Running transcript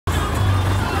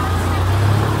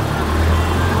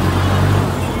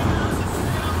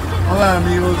Hola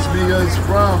amigos, amigas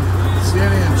from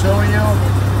San Antonio.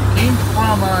 Came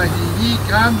from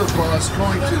Ajijic on the bus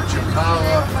going to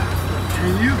Chapala,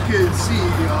 and you can see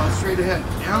straight ahead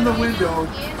on the window.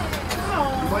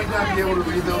 You might not be able to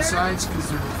read those signs because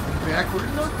they're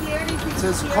backwards. It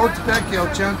says Cotepec,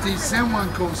 El Chante, San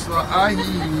Juan Costa,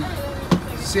 Ajijic,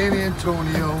 San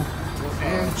Antonio,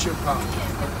 and Chapala.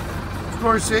 Of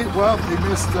course, they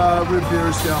missed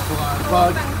Rivera Chapala,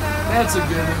 but that's a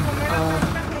given.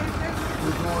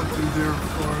 We're going through there, of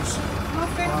course.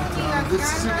 But this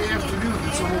is in the afternoon.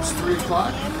 It's almost 3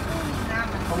 o'clock.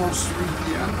 Almost 3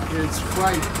 p.m. It's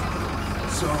Friday.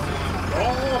 So,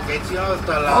 off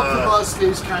the bus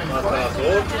stays kind of quiet.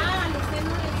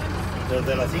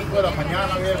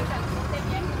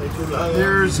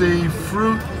 There's a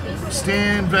fruit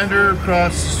stand vendor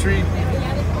across the street.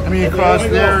 Across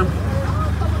there.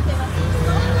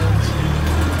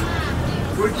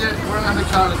 We're on the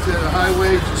Lakeside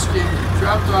highway, just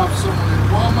dropped off someone in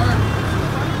Walmart.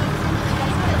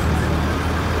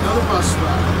 Another bus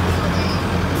stop.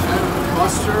 Kind of a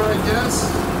buster, I guess.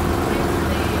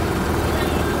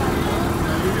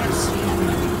 Now you're going to see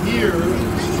here,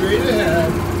 straight ahead,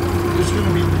 there's going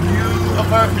to be new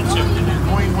apartments and you're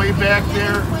going way back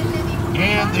there.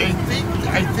 And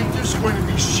I think there's going to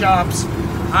be shops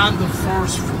on the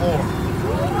first floor.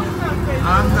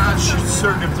 I'm not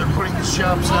certain if they're putting the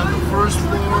shops on the first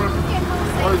floor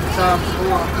or the top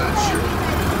floor. I'm not sure.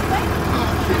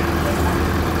 Okay.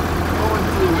 Going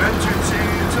through entrance San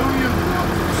Antonio.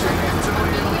 San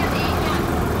Antonio.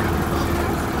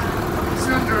 It's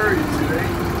not hurry today.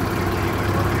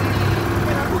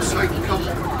 Looks like a couple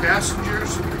of passengers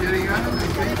are getting on. I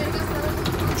think.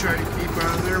 I'll try to keep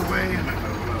out of their way.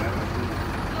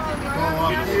 Go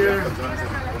up here.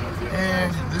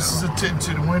 And this is a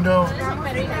tinted window.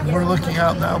 We're looking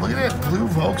out now. Look at that blue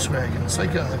Volkswagen. It's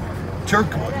like a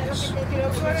turquoise.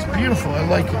 It's beautiful. I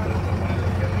like it.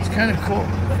 It's kind of cool.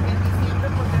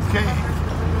 Okay.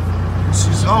 This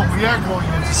is, we are going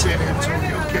into San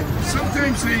Antonio. Okay.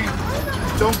 Sometimes they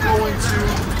don't go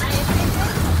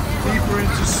deeper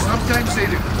into, sometimes they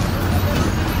do.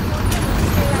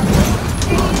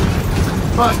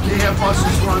 But they have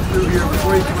buses run through here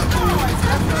before you come through.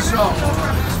 So,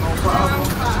 problem.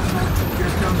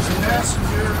 Here comes the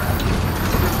passenger.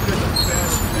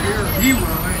 He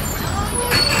will,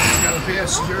 He's got a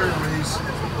passenger race.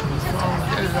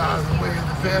 Get it out of the way of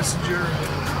the passenger.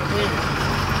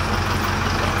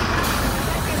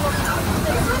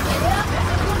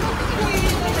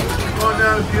 Going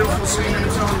down to beautiful San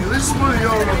Antonio. This is one of the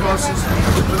older buses,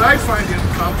 but I find it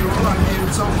comfortable.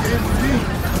 It's okay with me.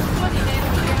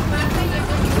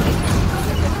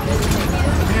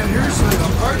 Here's the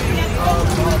apartment.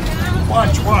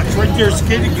 Watch. Right there's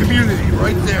gated community.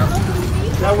 Right there.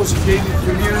 That was a gated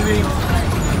community.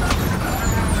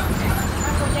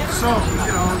 So,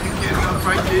 you get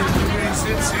fight gated communities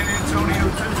in San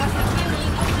Antonio too.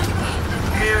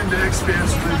 And the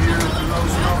expansion of here, for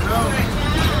those who don't know,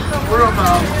 we're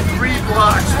about 3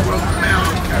 blocks from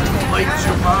Lake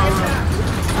Chapala,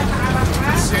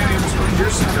 San Antonio.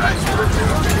 Here's some guys working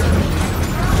up here.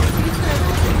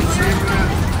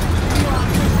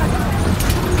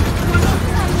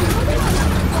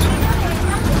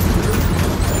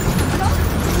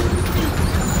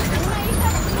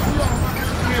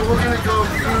 We're going to go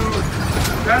through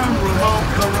down Ramon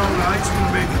Corona. It's going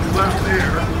to make a left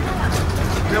there.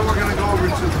 Then we're going to go over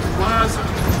to the plaza.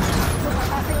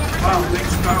 Wow,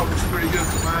 things was pretty good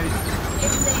tonight.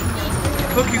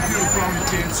 Looking through the phone, you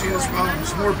can't see as well.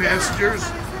 There's more passengers.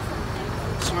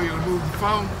 So we're going to move the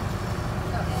phone.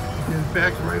 Get it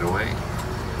back right away.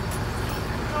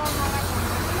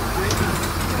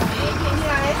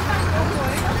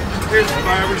 Here's the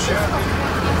barber shop.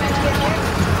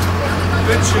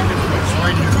 Good chicken place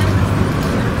right here.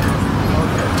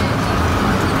 Okay.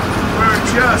 We're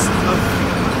just a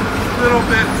little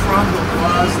bit from the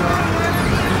plaza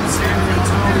in San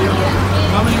Antonio.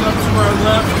 Coming up to our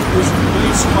left is the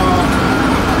place called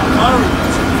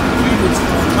Mario's. It's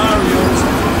called Mario's.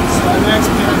 So that's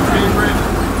my favorite.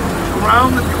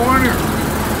 Around the corner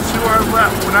to our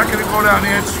left. We're not going to go down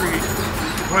that street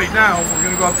right now. We're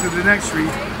going to go up to the next street.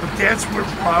 But that's where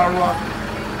Barra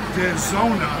de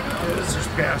Zona is. There's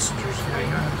passengers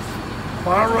getting on.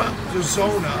 Barra de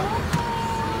Zona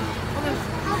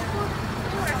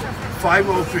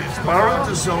 503. It's Barra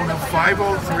de Zona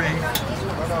 503.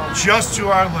 Just to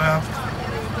our left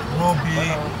will be,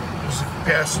 there's a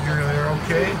passenger there,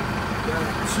 okay?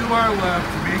 To our left,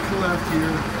 to make a left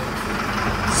here,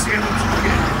 San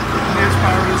Antonio. And that's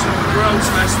Barra de Zona. Where else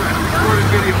last night? We recorded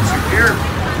videos in here.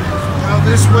 Well,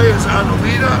 this way is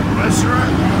Anomita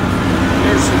restaurant.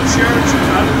 there's a church.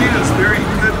 Ajijic, very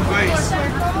good place.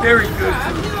 Very good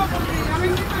food.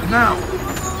 Now,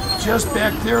 just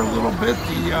back there a little bit,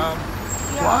 the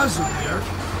plaza there,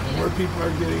 where people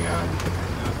are getting on.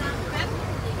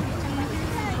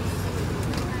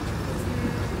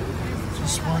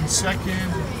 Just 1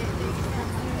 second.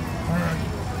 All right,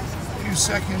 a few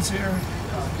seconds here.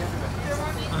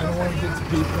 I don't want to get the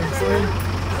people in frame.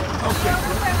 Okay.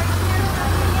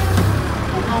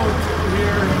 We'll go through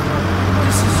here.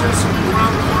 This is just some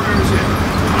ground corners in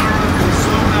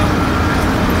Arizona.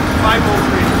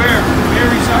 503 Fair.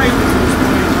 Mary's Island was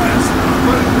playing last night.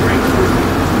 What a great group.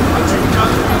 Bunch of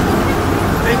young people.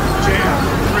 Big jam.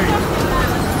 Great.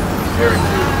 Very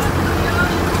good.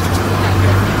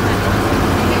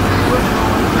 We're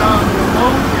going down to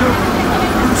Pneumonia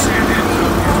through San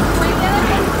Antonio.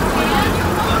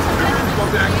 Go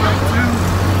back up to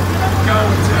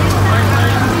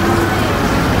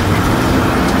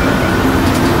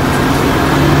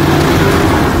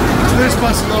this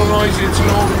bus is a little noisy, it's an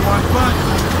older one, but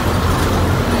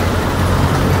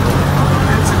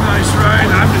it's a nice ride.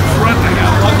 I'm in front, I got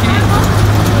lucky.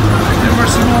 There were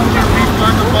some older people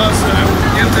on the bus that I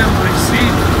would give them my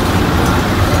seat.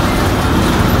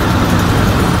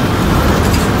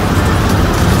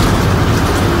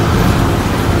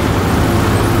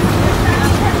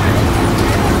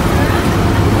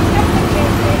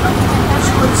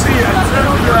 Let's see,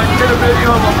 I did a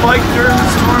video of a bike turn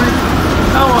this morning.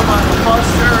 Now I'm on the bus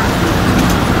turn.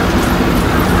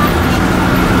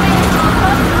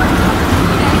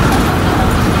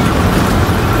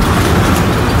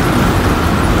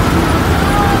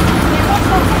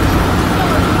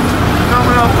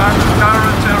 Coming up on the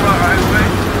Chapala Highway.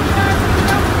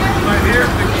 Right here,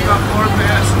 picking up more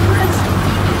passengers.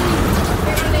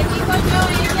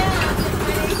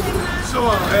 So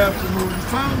I'll have to move the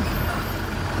phone.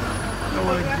 I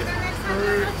want to get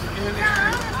hurt in here.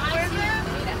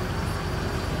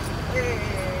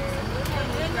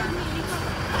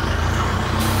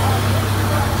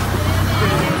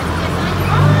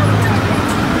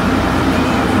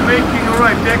 Making a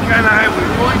right, that kind of highway,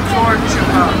 going toward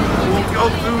Chapala. We'll go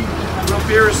through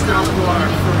Lakeside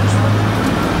first.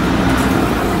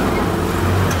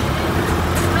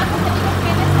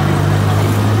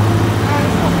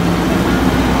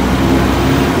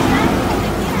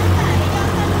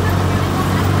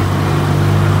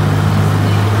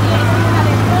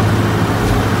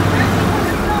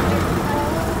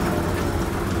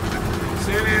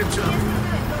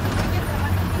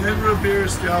 Then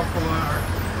Chapala,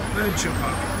 then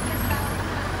Chapala.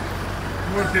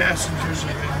 More passengers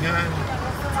have been gone.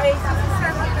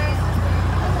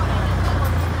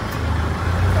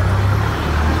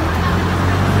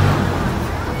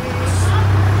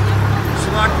 There's a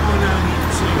lot going on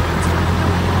here, so you can tell.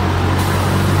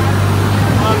 A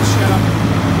lot of shopping.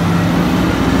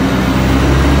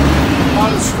 A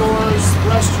lot of stores,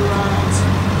 restaurants,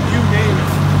 you name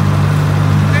it.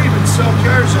 Sell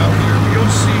cars out here.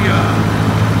 You'll see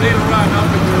later on up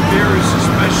in the Rivers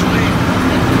especially,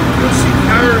 you'll see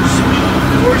cars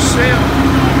for sale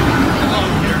out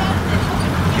here.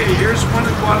 Okay, here's one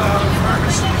of Guadalajara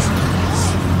pharmacies.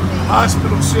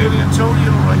 Hospital San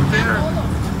Antonio right there.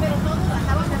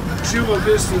 Chula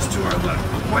Vista's to our left.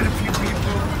 Quite a few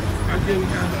people are getting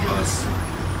on the bus.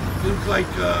 Look like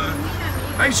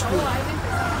high school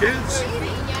kids.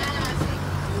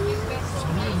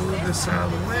 This out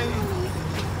of the way.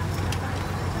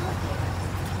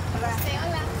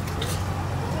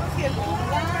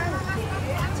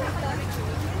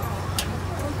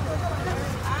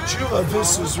 Chula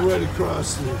Vista's right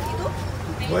across the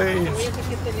way.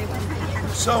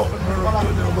 So, we're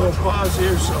putting a little pause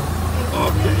here, so,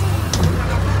 okay.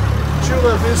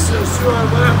 Chula Vista's to our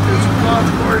left, there's a golf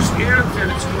course and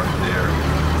tennis court there.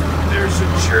 There's a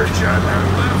church on our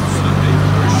left, Sunday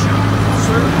worship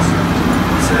service.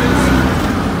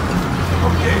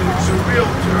 Okay, there's a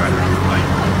realtor on our right.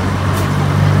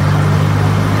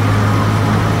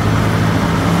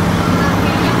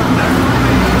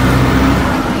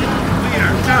 We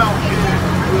are now in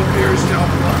Lakeside,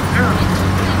 Chapala.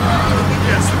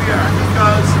 Yes, we are,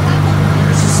 because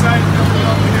there's a sign coming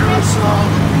up here I saw.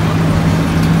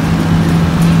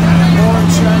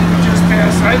 Orange sign we just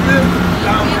passed. I lived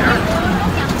down there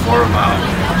for about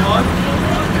a month.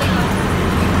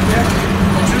 Yeah.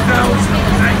 2019,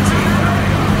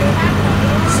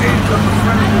 saved up a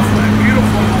friend of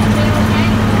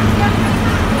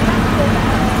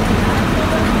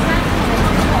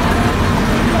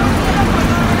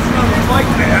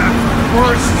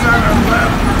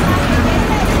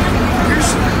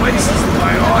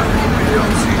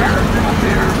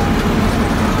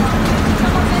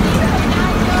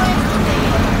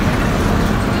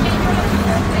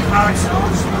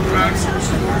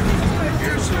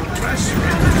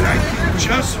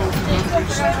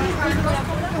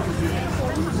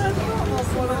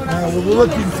Now we're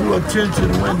looking through a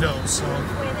tinted window, so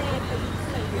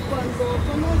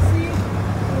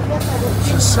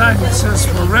there's a sign that says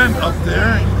for rent up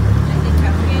there.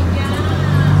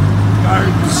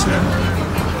 Garden center.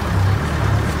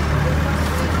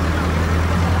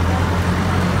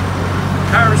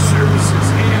 Car services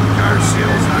and car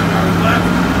sales on our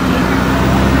left.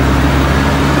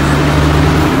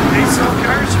 They sell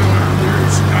cars around there.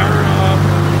 There's car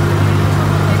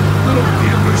little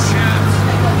dealerships.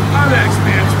 A lot of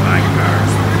expats buy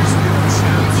cars from these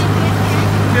dealerships.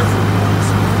 Different ones.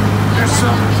 There's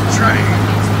some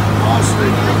triangles. Also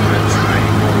they put red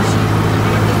triangles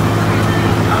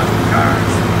on the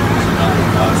cars. There's another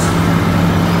bus.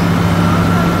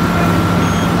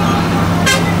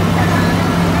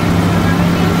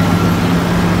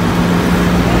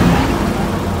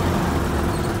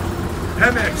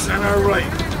 Pemex on our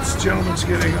right. This gentleman's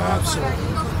getting off, so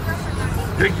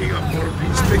picking up more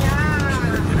pieces.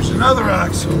 There's another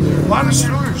Oxo there. A lot of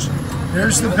stores.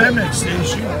 There's the Pemex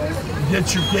station. You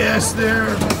get your gas there.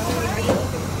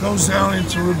 Goes down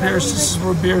into Robert's. This is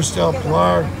Robert's del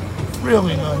Pilar.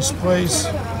 Really nice place.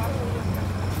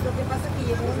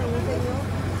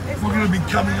 We're going to be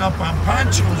coming up on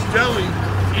Pancho's Deli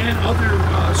and other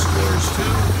stores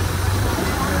too.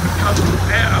 Because of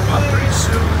that, about pretty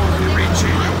soon we'll be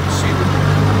reaching, you'll see the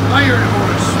Iron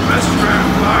Horse restaurant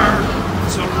bar.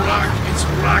 It's a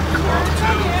rock club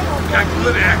too. Got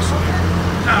good acts there.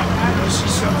 Now, you see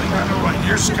something on the right.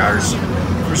 Here's cars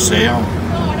for sale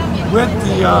with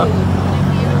the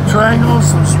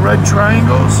triangles, those red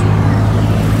triangles.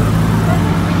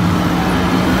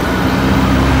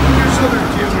 Here's other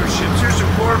dealerships. Here's a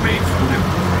gourmet from the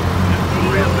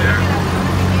grill there.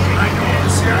 I know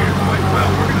this area quite well.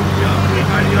 We're going to be up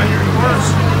by the Iron Horse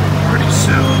pretty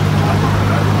soon.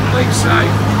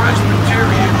 Lakeside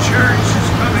Presbyterian Church is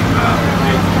coming up and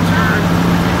making a turn.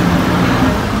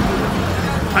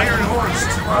 Iron Horse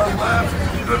to our left.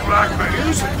 Good rock bag.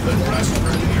 There's a good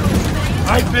restaurant here.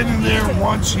 I've been in there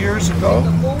once years ago.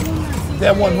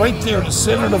 That one right there, the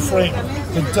center of the frame.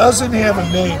 It doesn't have a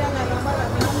name.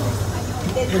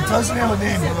 It doesn't have a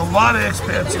name, but a lot of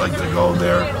expats like to go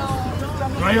there.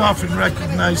 I often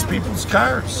recognize people's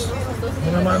cars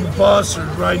when I'm on the bus or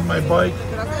riding my bike.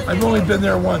 I've only been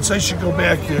there once. I should go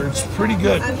back there. It's pretty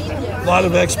good. A lot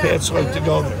of expats like to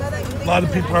go there. A lot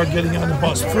of people are getting on the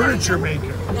bus. Furniture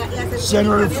maker.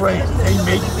 Center of the frame. They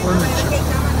make furniture.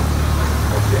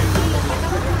 Okay.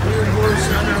 Here it goes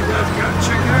on our left.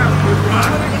 Check it out. Good rock.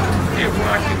 They have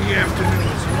rock in the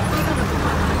afternoons.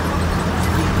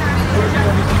 We're going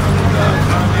to be coming up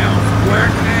on the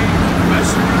Albuquerque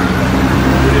restaurant.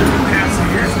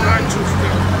 Here's Pancho's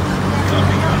Deli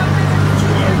coming up to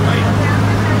our right.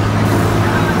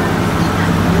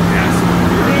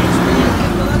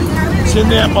 It's in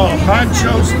that mall,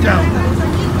 Pancho's Deli.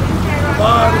 A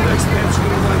lot of expats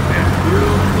going like that.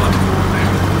 Really love going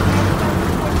there.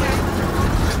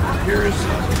 Here's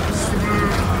a customer,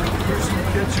 person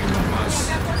catching the bus.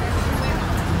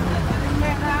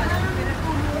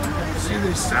 See,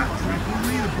 they stopped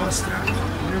frequently, the bus stop.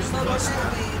 Here's the bus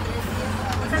stop.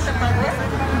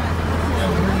 Yeah,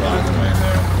 we're on the way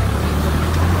there.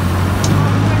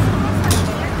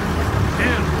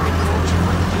 And we're approaching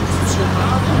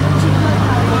Chapala.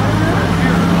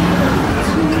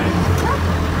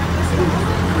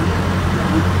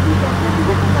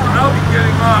 I'll be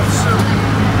getting off soon.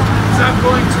 Because I'm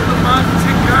going to the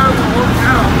Monte Carlo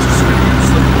Hotel. I'm just going to use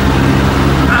the pool.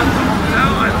 Not the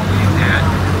hotel, I don't need that.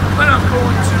 But I'm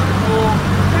going to the pool.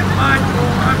 My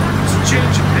pool, I'm just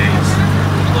changing pace.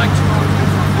 I like to go to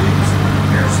different things.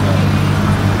 Here's a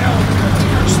Albuquerque,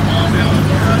 here, small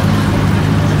Albuquerque.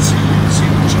 You can see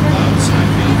the Chapala sign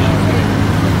being up there.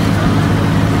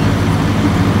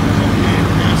 Okay,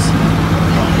 yes.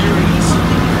 Oh, here it is.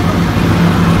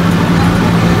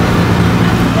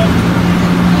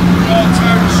 Oh, it's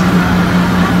Irish.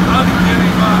 I'll be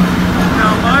getting off.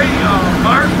 Now, my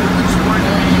market is going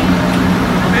to be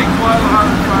big Guadalajara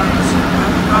products.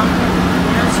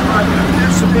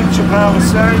 There's a big Chapala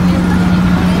sign.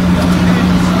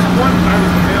 One part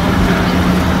of the mountain.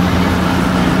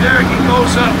 There he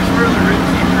goes up further in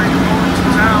deeper. You go into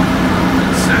town,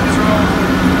 central,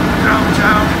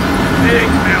 downtown,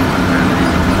 big mountain.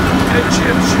 And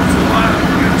Jim shoots a lot of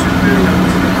YouTube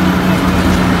videos.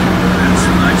 That's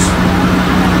nice.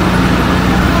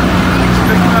 It's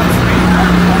big enough for me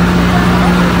now.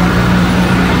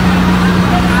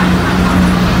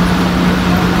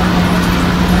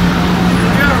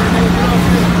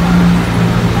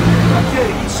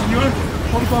 Señor,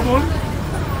 por favor.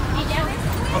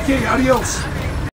 Ok, adiós.